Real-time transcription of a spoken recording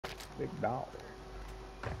Big dog.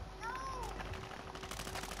 Target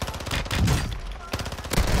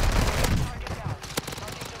down.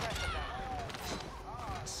 Marking the rest of them.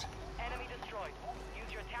 Enemy destroyed.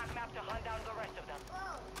 Use your attack map to hunt down the rest of them.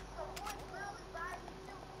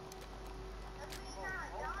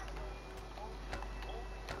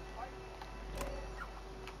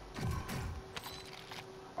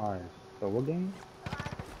 Alright, so what game?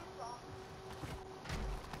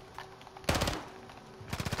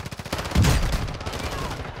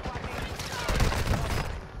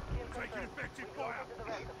 Taking effective fire. To the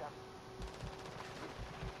rest of them.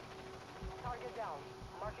 Target down.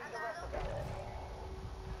 Marking the rest of them.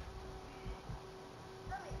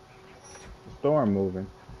 The storm moving.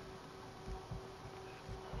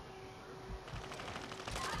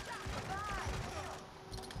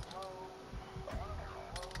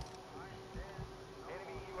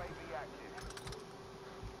 Enemy UAV active.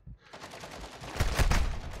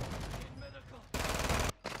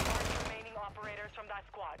 Mark remaining operators from that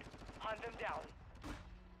squad. Hunt them down.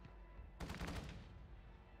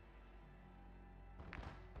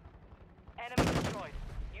 Enemy destroyed.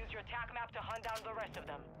 Use your attack map to hunt down the rest of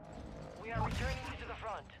them. We are returning you to the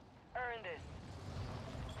front. Earn this.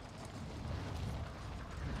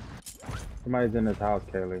 Somebody's in this house,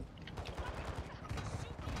 Kaylee.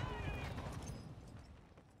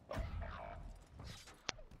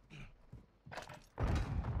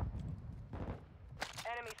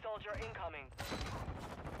 Enemy soldier incoming.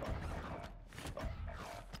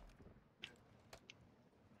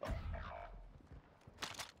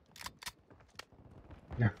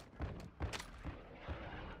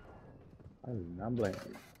 I do not blame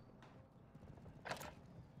you.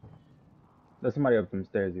 There's somebody up some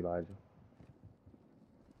stairs, Elijah.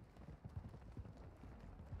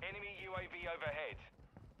 Enemy UAV overhead.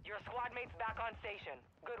 Your squad mates back on station.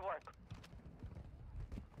 Good work.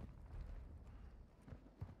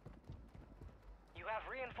 You have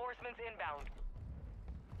reinforcements inbound.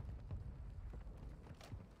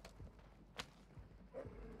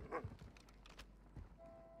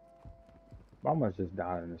 I almost just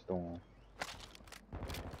died in the storm.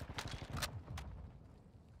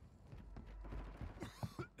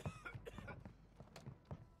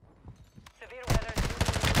 Severe weather.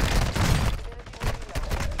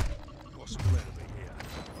 Possible enemy here.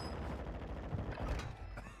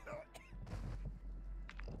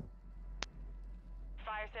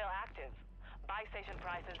 Fire sale active. Buy station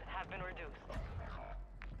prices have been reduced.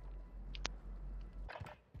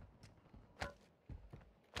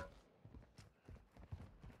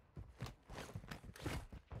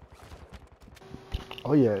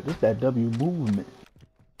 Oh yeah, this that W movement.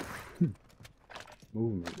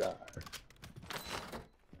 Movement died.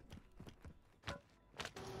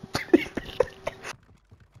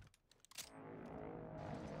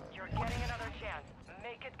 You're getting another chance.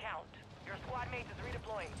 Make it count. Your squad mate is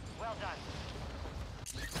redeploying. Well done.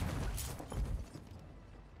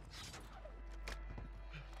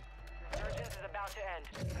 Surgeons is about to end.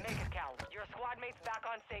 Make it count. Your squad mate's back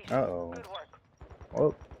on station. Uh-oh. Good work.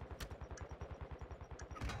 Oh.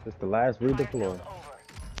 It's the last Fire redeploy. sales over.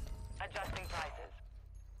 Adjusting prices.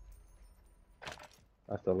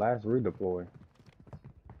 That's the last redeploy.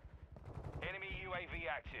 Enemy UAV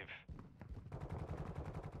active.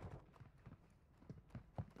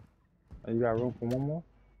 Oh, you got room for one more?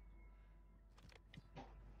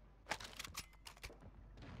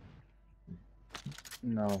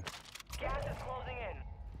 No. Gas is closing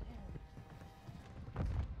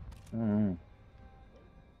in. Mm-hmm.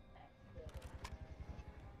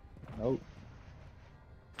 Nope.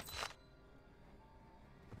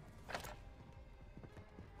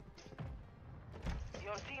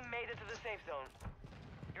 Your team made it to the safe zone.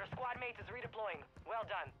 Your squad mate is redeploying. Well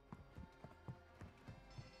done.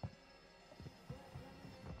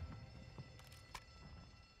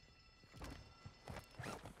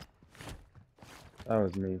 That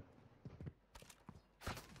was me.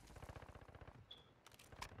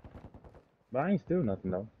 But I ain't steal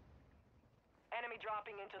nothing though. Enemy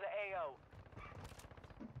dropping into the AO.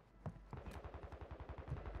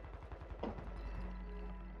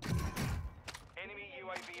 Enemy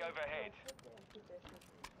UAV overhead.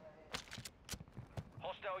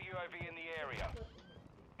 Hostile UAV in the area.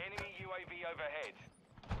 Enemy UAV overhead.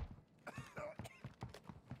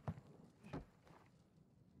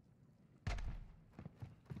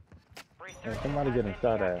 Hey, somebody getting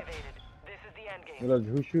shot at. This is the end game. What else?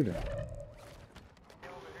 Who's shooting?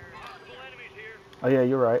 Oh yeah,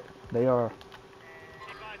 you're right. They are.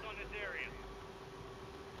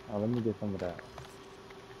 Oh, let me get some of that.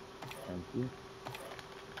 Thank you.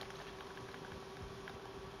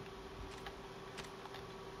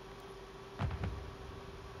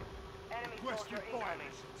 Western soldier incoming.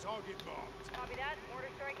 fighters. Target marked. Copy that. Mortar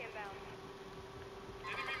strike inbound.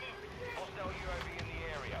 Hostile UAV in the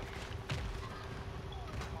area.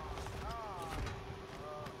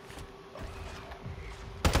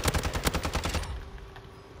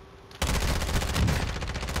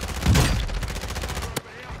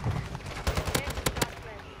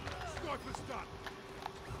 Sniper's done.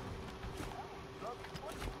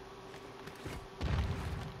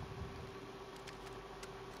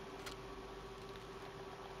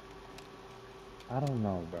 I don't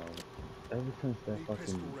know, bro. Ever since that Need fucking.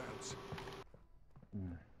 pistol rounds. You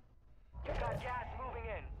got gas moving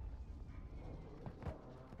in.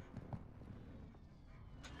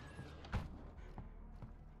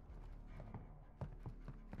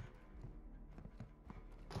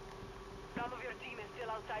 Some of your team is still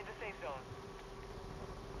outside the safe zone.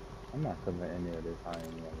 I'm not covering any of this. I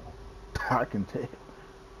ain't gonna lie. I can tell.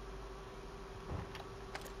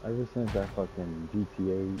 Ever since that fucking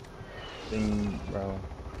GTA thing, bro,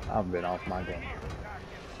 I've been off my game.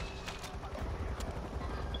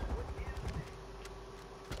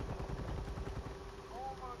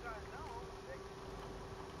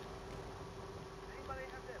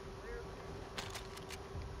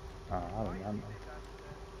 I do not know.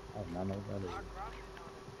 I do not know what that is.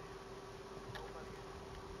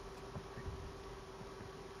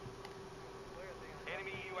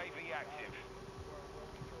 Enemy UAV active.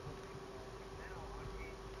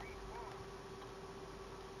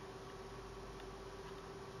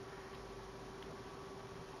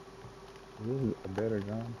 This is a better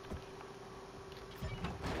gun.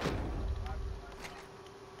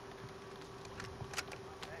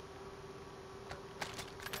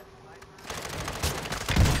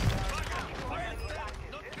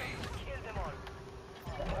 Kill them all.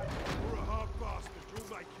 You're a hard bastard. You'll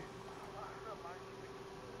make it.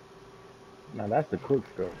 Now that's the quick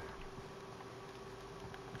scope.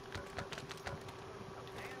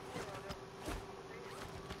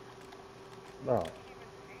 Bro.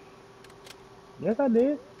 Yes, I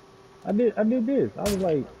did. I did this. I was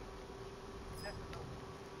like,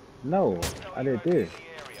 no, I did this.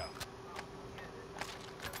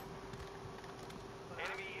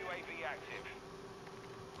 Enemy UAV active.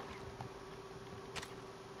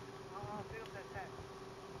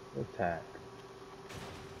 Attack.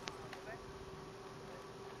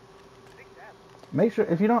 Make sure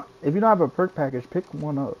if you don't have a perk package, pick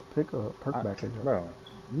one up. Pick a perk package up. Bro,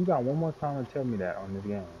 you got one more time to tell me that on this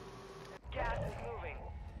game. Gas is moving.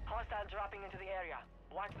 Hostile dropping into the area.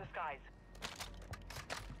 Watch the skies.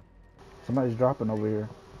 Somebody's dropping over here.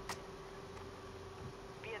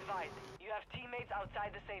 Be advised, you have teammates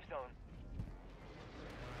outside the safe zone.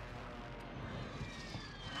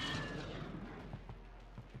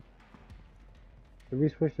 Did we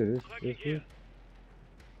switch to this?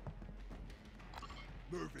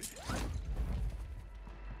 Move it.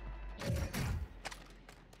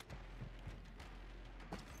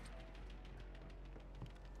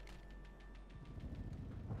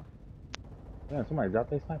 Yeah, somebody dropped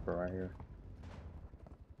their sniper right here.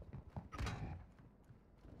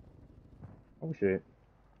 Oh shit.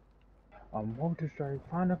 Mortar strike,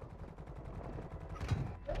 find a.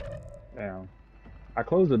 Damn. I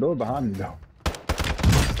closed the door behind me though.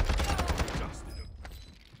 Dusted him.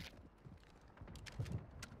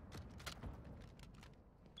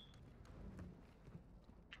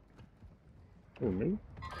 Who, me?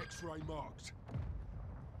 X-ray marked.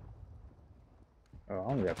 Oh, I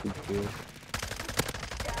only got 2 kills.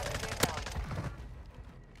 Gas is inbound.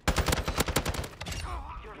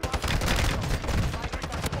 You're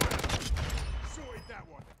Sorted that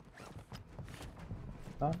one.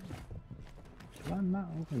 Huh? Can I not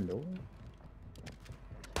open the door?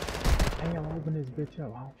 Hey, I'll open this bitch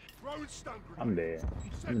up. Throwing stun grenade. I'm dead.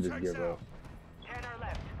 I'm just Semtex give out. up. 10 are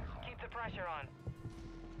left. Keep the pressure on.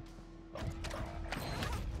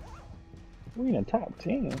 We in the top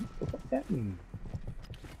 10. What the fuck that mean?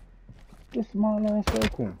 This small ass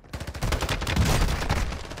circle.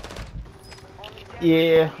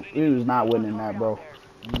 Yeah, we was not winning that, bro.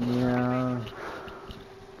 Yeah.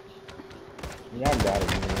 Y'all got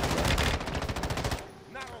it, man.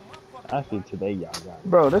 Actually, today y'all got it.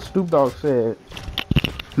 Bro, that Snoop Dogg said,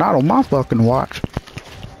 "Not on my fucking watch."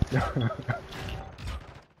 That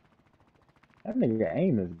nigga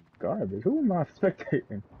aim is garbage. Who am I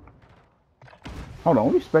spectating? Hold on,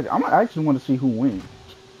 let me spec. I actually want to see who wins.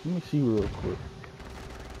 Let me see real quick.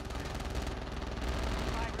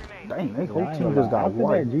 5 remain. Dang, they I whole ain't team gonna just lie. got After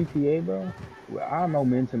wiped. that GTA, bro, well, our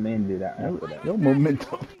momentum ended after that. Your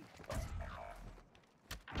momentum.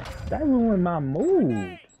 That ruined my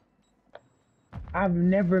mood. I've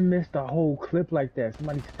never missed a whole clip like that.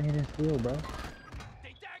 Somebody standing still, bro.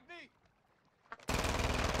 They tagged me!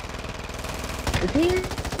 Is he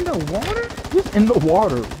in the water? Just in the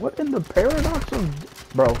water. What in the paradox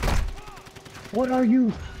of, bro? What are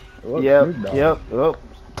you? Look, Yep, Snoop Dogg. yep, yep.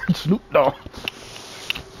 Snoop Dogg.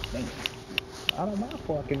 Damn. I don't mind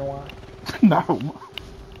fucking why. No.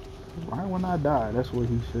 Right when I die, that's what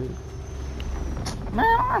he said. Man,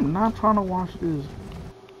 I'm not trying to watch this.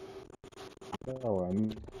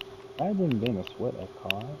 Bro, I haven't been a sweat that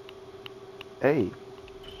car. Hey,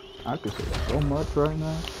 I could say so much right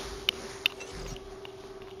now.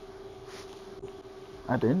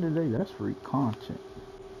 At the end of the day, that's free content.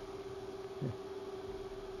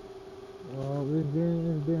 Well, it's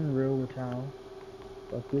been real with y'all.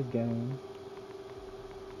 Fuck this game.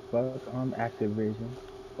 Fuck Activision.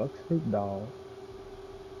 Fuck Snoop Dogg.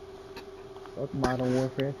 Fuck Modern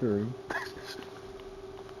Warfare 3.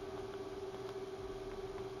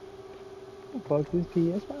 Fuck this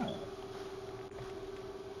PS5.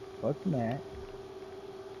 Fuck Matt.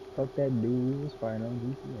 Fuck that dude who was fighting on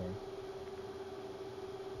GTA.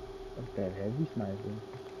 Fuck that heavy sniper.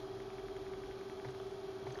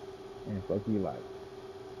 And fuck you like.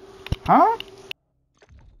 Huh?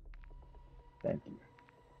 Thank you.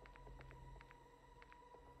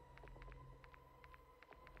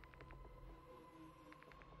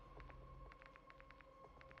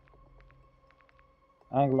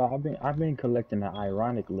 I ain't gonna lie, I've been collecting an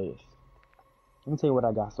ironic list. Let me tell you what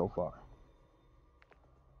I got so far.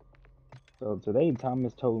 So today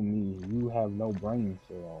Thomas told me you have no brain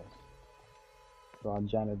cells. So I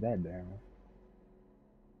jotted that down.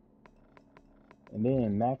 And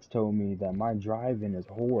then Max told me that my driving is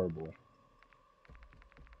horrible.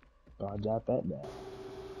 So I jot that down.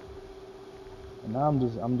 And now I'm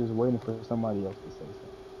just waiting for somebody else to say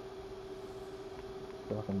something.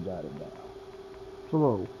 So I can jot it down.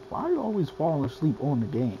 So, why are you always falling asleep on the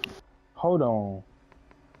game? Hold on.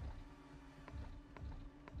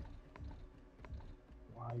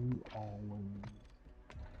 Why you always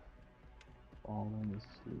falling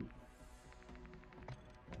asleep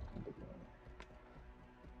on the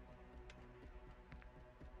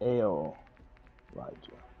game? L.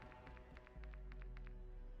 Elijah.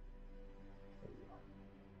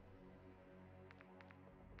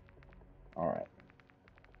 Alright.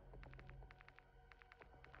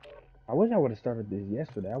 I wish I would have started this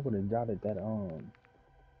yesterday. I would have jotted that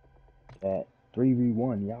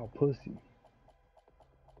 3v1, y'all pussy.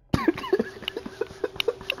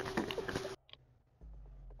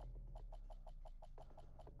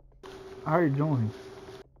 Alright, join.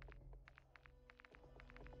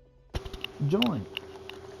 Join.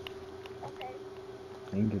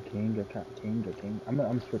 King.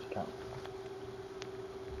 I'm switch account.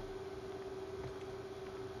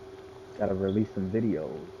 Gotta release some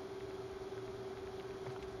videos.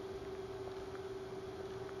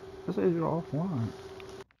 It says you're offline.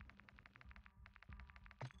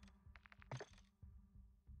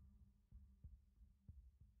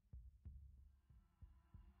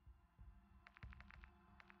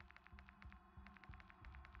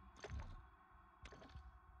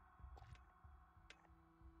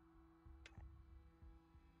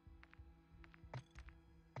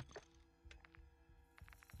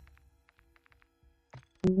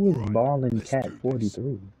 Who is Alright, Ballin' let's do Cat this. 43? Cat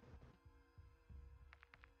 43?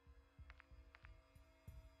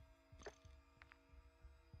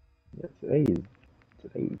 Yeah,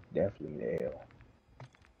 today's definitely the L.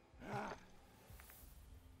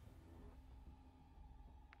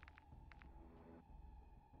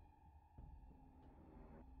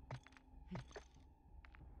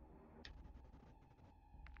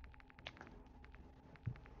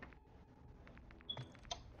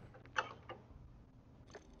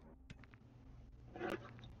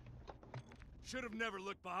 Should have never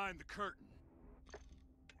looked behind the curtain.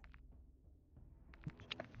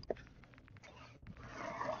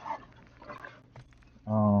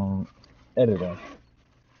 Editor.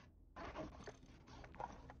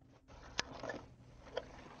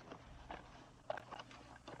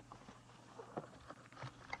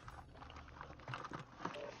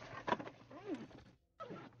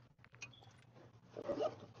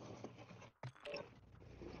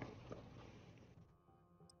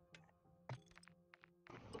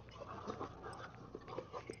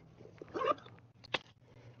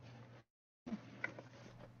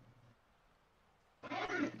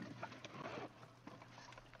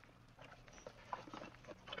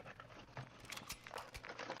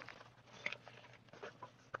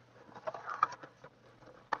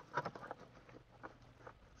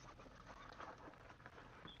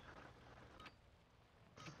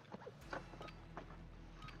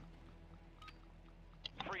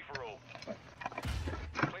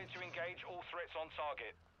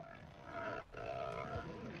 target.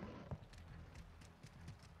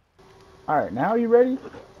 Alright, now you ready?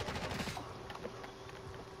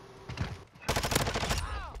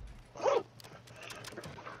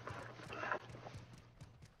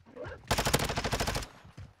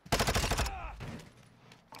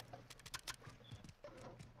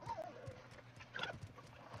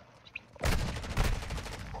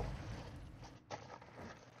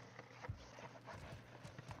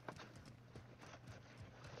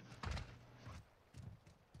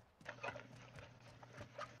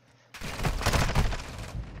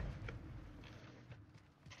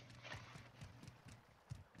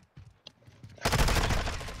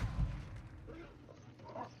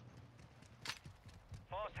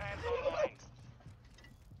 Fast hands online.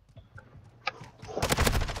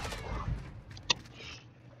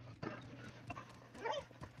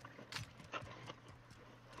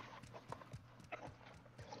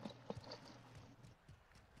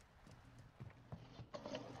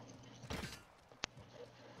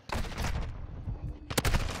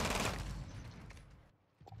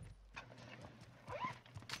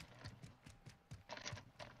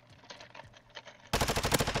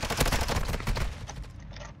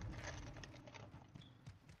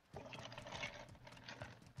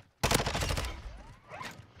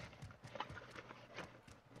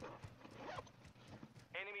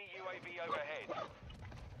 Enemy UAV overhead.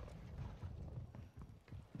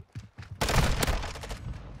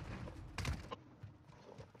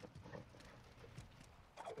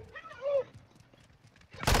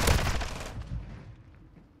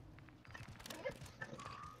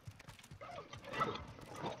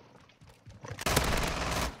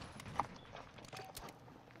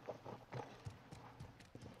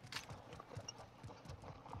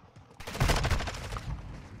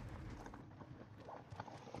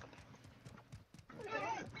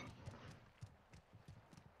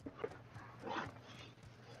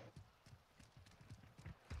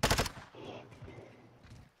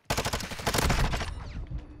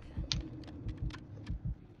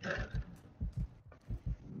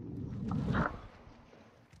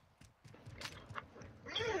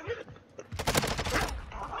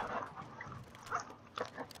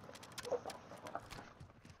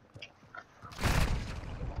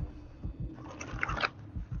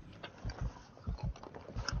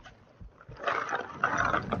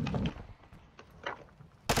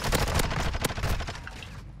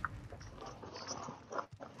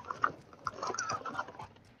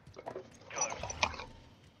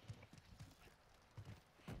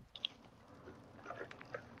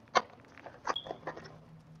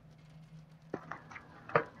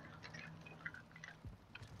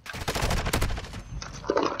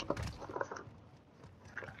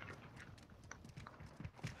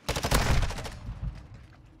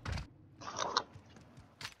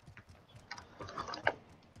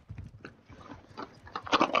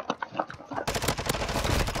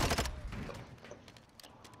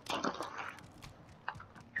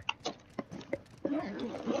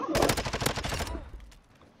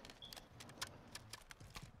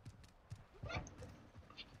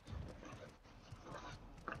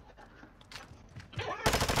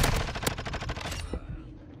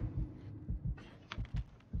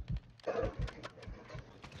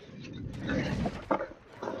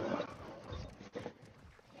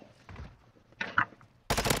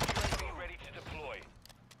 UAV ready to deploy.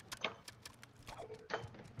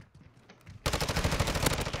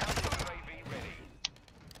 Counter UAV ready.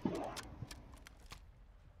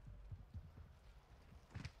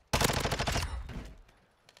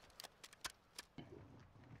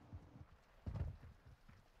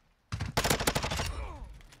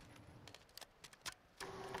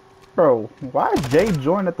 Bro, why is Jay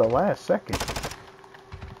join at the last second?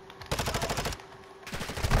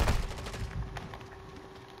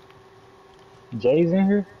 Jay's in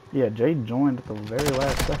here? Yeah, Jay joined at the very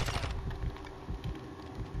last second.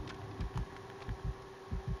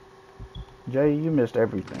 Jay, you missed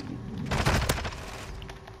everything.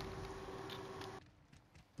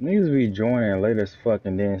 Niggas be joining late as fuck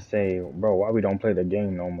and then say, bro, why we don't play the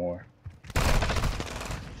game no more?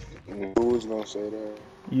 Who was gonna say that?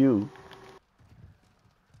 You.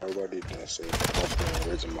 Everybody didn't say that. I'm putting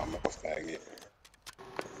words in my mouth, faggot.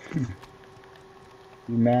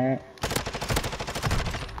 You mad?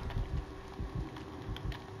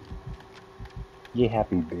 Get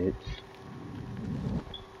happy, bitch.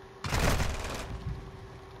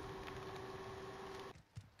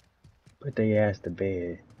 Put they ass to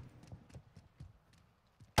bed.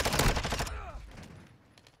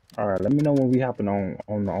 Alright, let me know when we hopping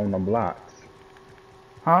on the blocks.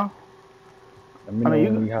 Huh? Let me know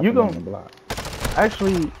when we hopping on the block.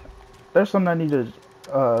 Actually, there's something I need to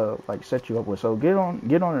like set you up with. So get on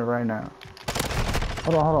it right now.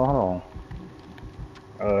 Hold on.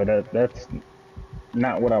 That's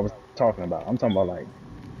not what I was talking about. I'm talking about like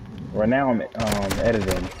right now I'm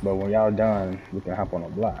editing, but when y'all done, we can hop on the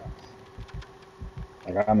blocks.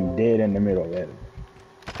 Like I'm dead in the middle of editing.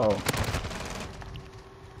 Oh.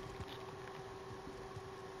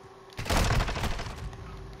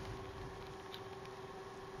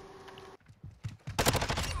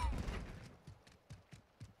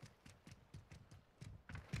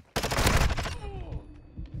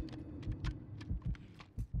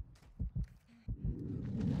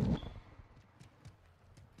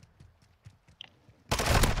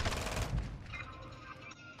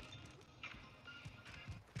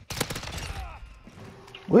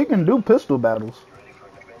 We can do pistol battles.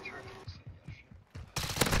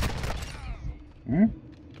 Hmm?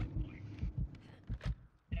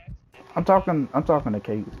 I'm talking to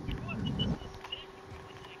Kate.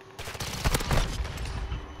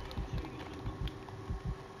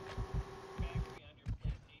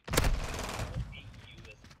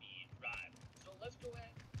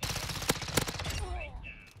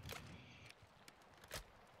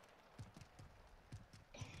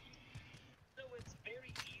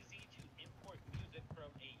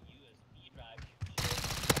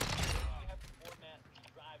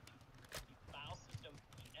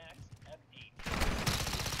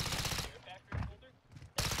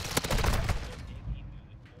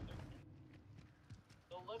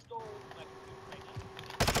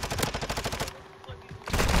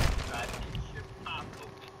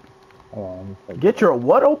 Hold on, let me Get your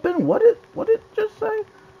what open? What did it just say?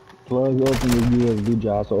 plug open your USB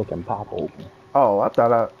drive so it can pop open. Oh, I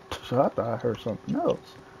thought I heard something else.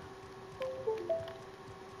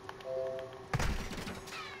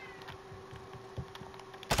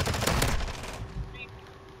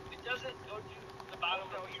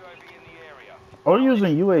 Oh, you're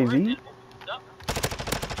using UAV?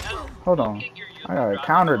 Hold on. I got a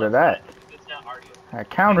counter to that. I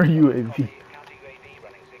counter UAV.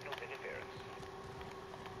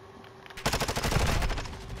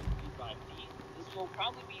 This will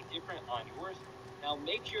probably be different on yours. Now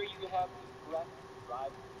make sure you have the correct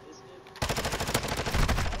drive listed.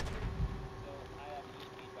 So I have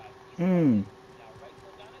USB drive. Now right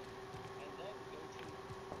click on it and then go to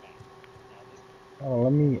format. Now this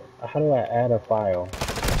Oh, how do I add a file?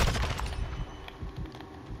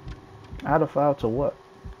 Add a file to what?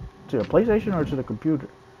 To the PlayStation or to the computer?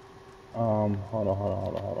 Hold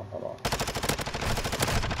on.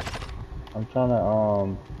 I'm trying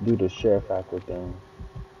to do the share factor thing.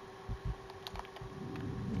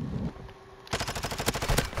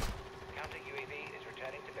 Counter UAV is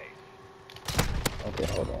returning to base. Okay,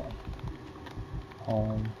 hold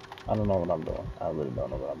on. I don't know what I'm doing. I really don't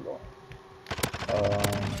know what I'm doing.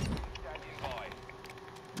 Standing by.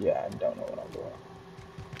 Yeah, I don't know what I'm doing.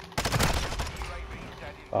 UAV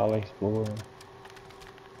standing File by. Explorer.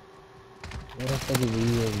 Where the fuck is the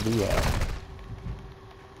USB at?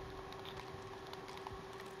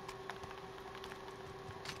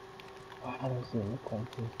 Why does it look like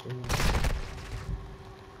this?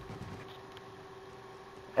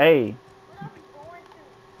 Hey.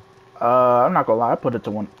 I'm not gonna lie. I put it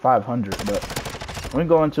to 500, but we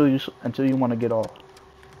go until you want to get off.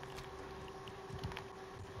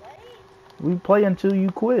 We play until you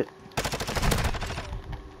quit.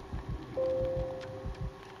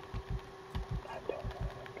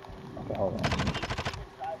 Okay, hold on.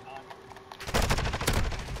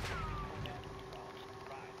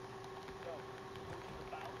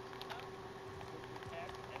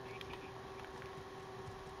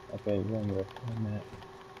 Okay, remember format.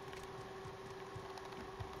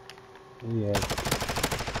 Yeah.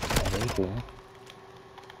 Oh, very cool.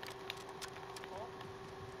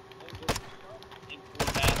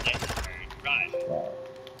 Right.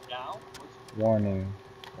 now Warning.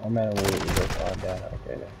 Format will erase all data.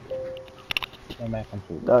 Okay then. Format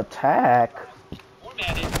complete. The attack.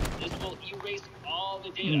 formatted, this will erase all the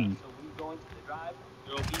data. So when you go into the drive,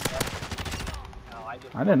 there will be nothing. Now I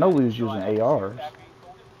didn't know we was so using I have the ARs. share factory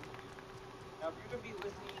folder. Now if you're going to be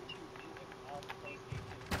listening to music on the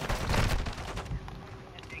PlayStation,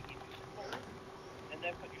 and take it to the folder, and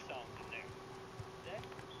then put your songs in there. Then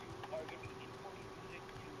you are going to be importing music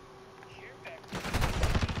to share factory.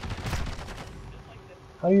 Just like this.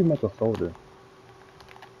 How do you make a folder?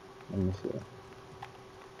 Let me see.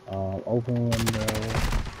 Open window.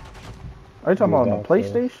 Are you talking about on the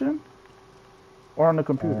Access. PlayStation or on the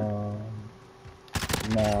computer?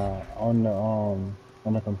 Nah, on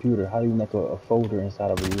the computer. How do you make a folder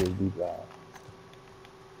inside of a USB drive?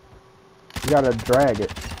 gotta drag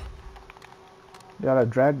it. You gotta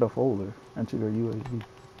drag the folder into your USB.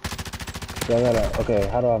 So I gotta, okay,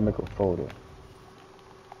 how do I make a folder?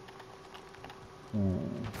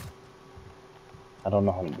 I don't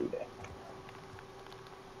know how to do that.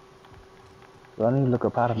 Do I need to look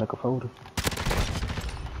up how to make a folder?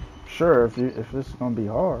 Sure, if it's gonna be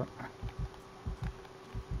hard.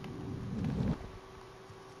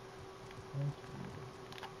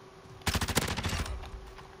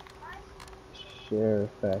 Share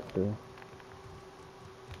factory.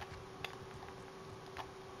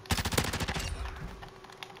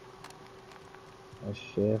 A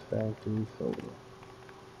share factory folder.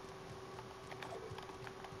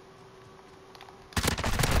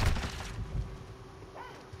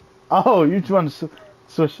 Oh, you trying to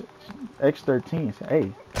switch X13?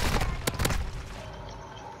 Hey,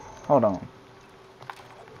 hold on.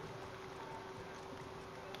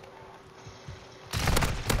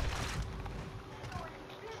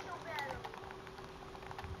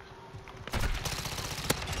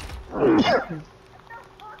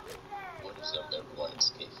 What is up, everyone? It's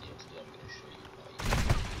Kate here. Today I'm going to show you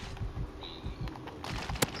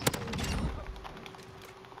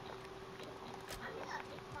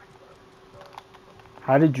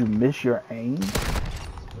How did you miss your aim?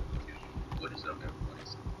 What is up, everyone?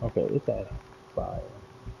 Okay, it's at 5.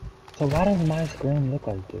 So why does my screen look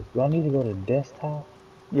like this? Do I need to go to desktop?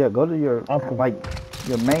 Yeah, go to your like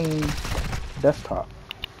your main desktop.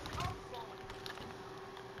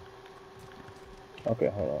 Okay,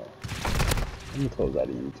 hold on. Let me close out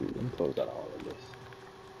of YouTube. Let me close out all of this.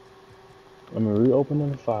 Let me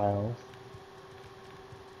reopen the files.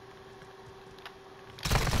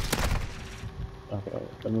 Okay,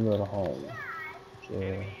 let me go to home.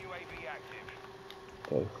 Share.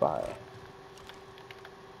 Okay, file.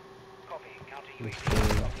 Copy. Counter UAV.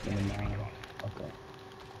 Okay.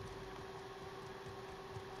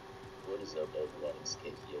 What is up, everyone? It's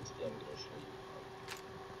Kate here. Today I'm going to show you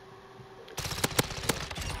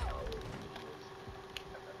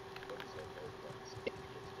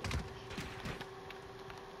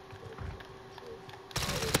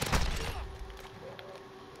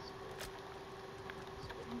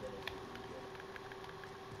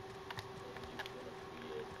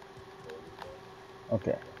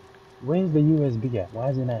Okay. Where's the USB at? Why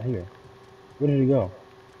is it not here? Where did it go?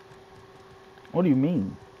 What do you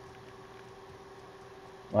mean?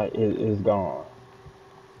 Like, it's gone.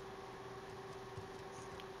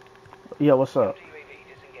 Yeah, what's up? Counter UAV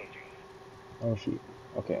disengaging. Oh, shoot.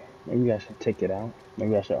 Okay. Maybe I should take it out.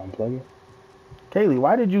 Maybe I should unplug it. Kaylee,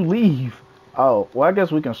 why did you leave? Oh, well, I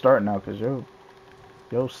guess we can start now because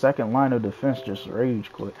your second line of defense just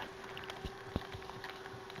rage quit.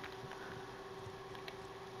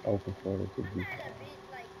 Open folder to be.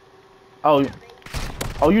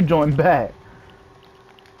 Oh, you joined back.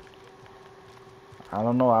 I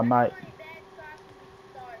don't know. I might.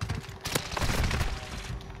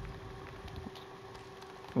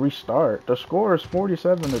 Restart. The score is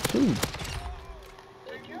 47-2.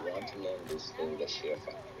 and you want to name this folder Share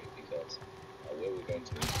Factory because where we're going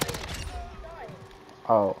to make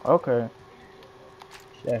Oh, okay.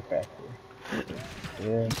 Share factory.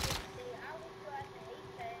 Yeah.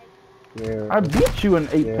 Yeah. I beat you in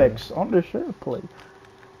Apex on the share play.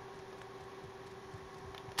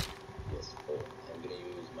 PS4. I'm going to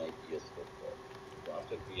use my PS4 code. So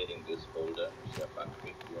after creating this folder, Share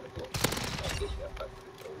Factory, you want to go inside the Share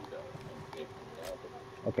Factory folder and create another.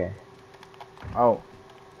 Okay.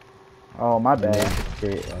 Oh, my And then bad.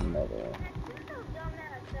 create another one.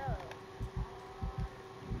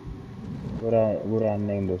 What do I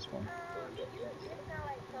name this one?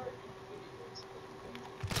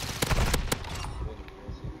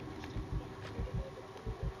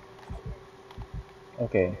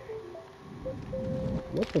 Okay.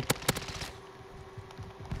 What the?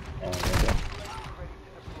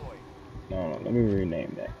 No, let me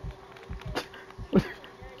rename that.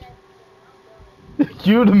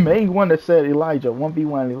 You're the main one that said Elijah.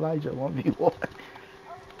 1v1, Elijah, 1v1.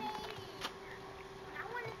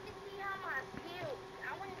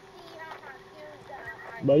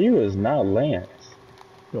 But you is not Lance.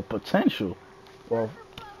 Your potential. Well,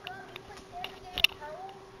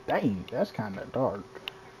 dang, that's kind of dark.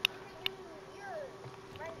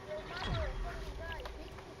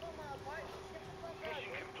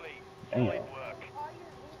 Mission complete. Damn. Solid work.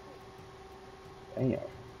 Damn.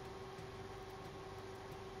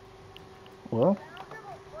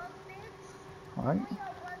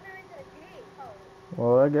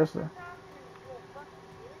 Well, I guess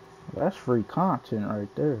that's free content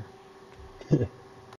right there.